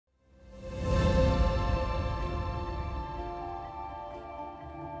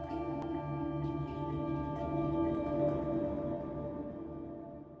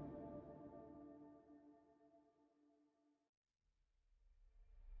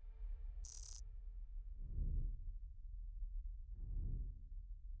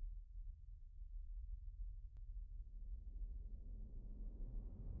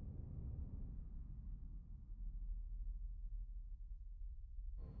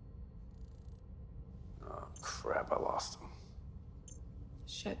Crap, I lost him.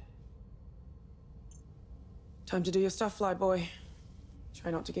 Shit. Time to do your stuff, flyboy. Try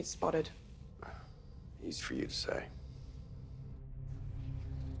not to get spotted. Easy for you to say.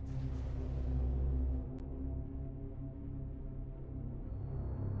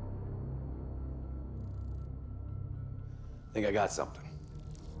 Think I got something.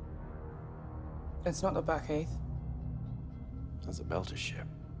 It's not the Barkeith. That's a Belter ship.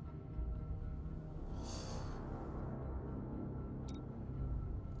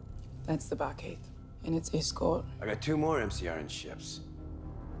 That's the Barkeith, and its escort. I got 2 more MCRN ships.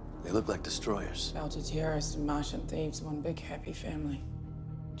 They look like destroyers. Belter terrorists and Martian thieves, one big happy family.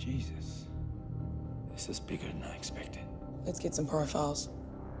 Jesus. This is bigger than I expected. Let's get some profiles.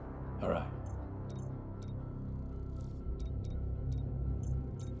 All right.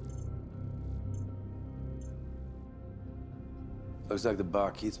 Looks like the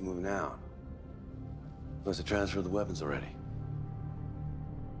Barkeith's moving out. Must have transferred the weapons already.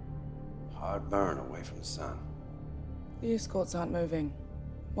 Hard burn away from the sun. The escorts aren't moving.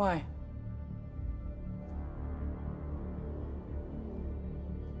 Why?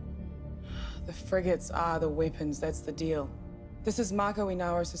 The frigates are the weapons, that's the deal. This is Marco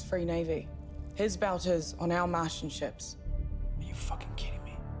Inaros' Free Navy. His Belters on our Martian ships. Are you fucking kidding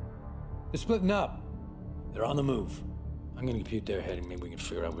me? They're splitting up. They're on the move. I'm gonna compute their head and maybe we can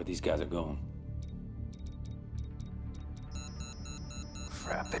figure out where these guys are going.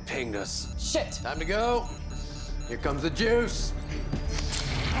 Crap, they pinged us. Shit! Time to go. Here comes the juice.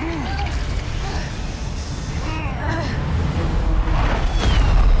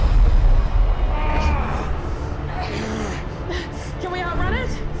 Can we outrun it?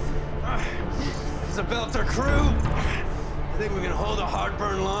 It's a Belter crew. I think we can hold a hard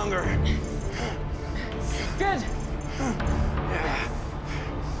burn longer. Good. Yeah.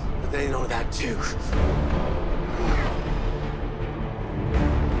 But they know that too.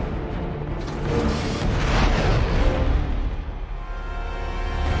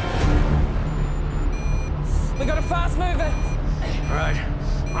 We got a fast mover. All right.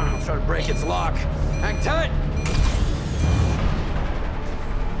 I'll try to break its lock. Hang tight.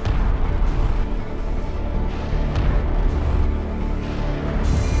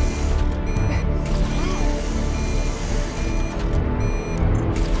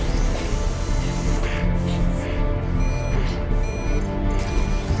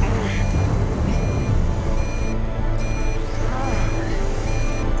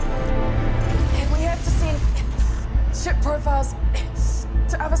 Profiles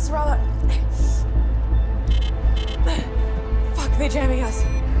to Avasarala. Fuck, they're jamming us.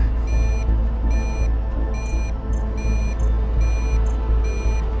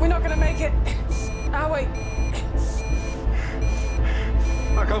 We're not gonna make it, are we?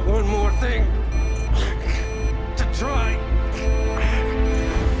 I got one more thing.